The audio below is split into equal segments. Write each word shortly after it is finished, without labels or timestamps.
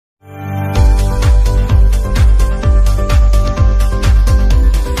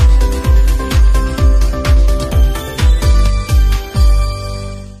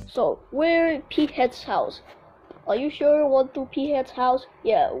P-Head's house. Are you sure you want to P-Head's house?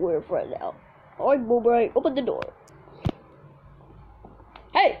 Yeah, we're friends now. Alright, Boomerang, open the door.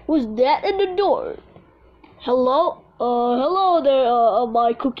 Hey, who's that in the door? Hello? Hello there,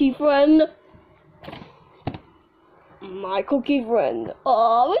 my cookie friend. My cookie friend.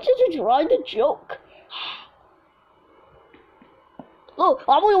 We're just trying to joke. Oh,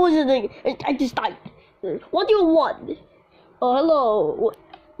 I'm listening. I just died. What do you want? Hello.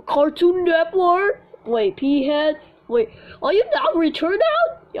 Cartoon Network? Wait, P-Head? Wait, are you now returned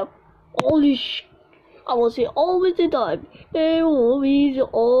out? Yep. Holy sh... I will say always the time.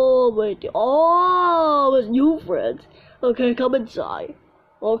 Always new friends. Okay, come inside.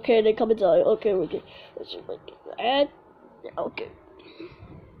 Okay, they come inside. Okay. Let's just like that. Okay.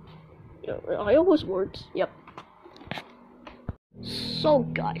 I almost words. Yep. So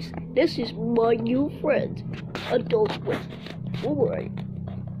guys, this is my new friend, Adult Swim, Boomerang,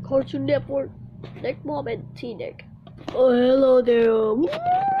 Cartoon Network, Nick Mom, and T-Nick. Oh, hello there. Oh,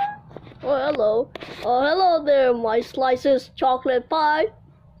 hello. Oh, hello there, my slices chocolate pie.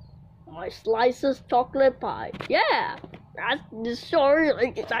 My slices chocolate pie. Yeah, that's the story.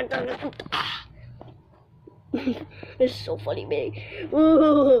 It's so funny, man.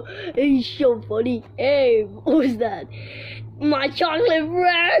 Oh, it's so funny. Hey, who's that? My chocolate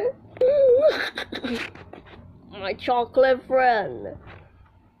friend. My chocolate friend.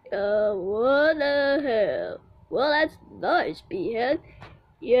 What the hell? Well, that's nice, P-Head.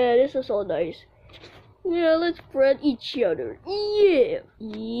 Yeah, this is so nice. Yeah, let's friend each other. Yeah.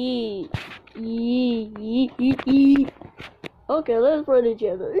 Okay, let's friend each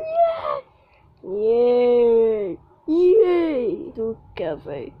other. Yeah. Yay! Yay! To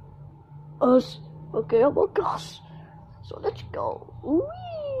cafe. Us. Okay, I'm a gosh. So let's go.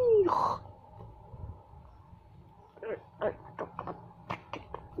 Whee!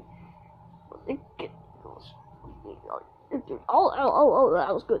 Oh,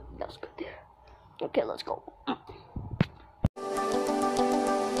 that was good. Okay, let's go.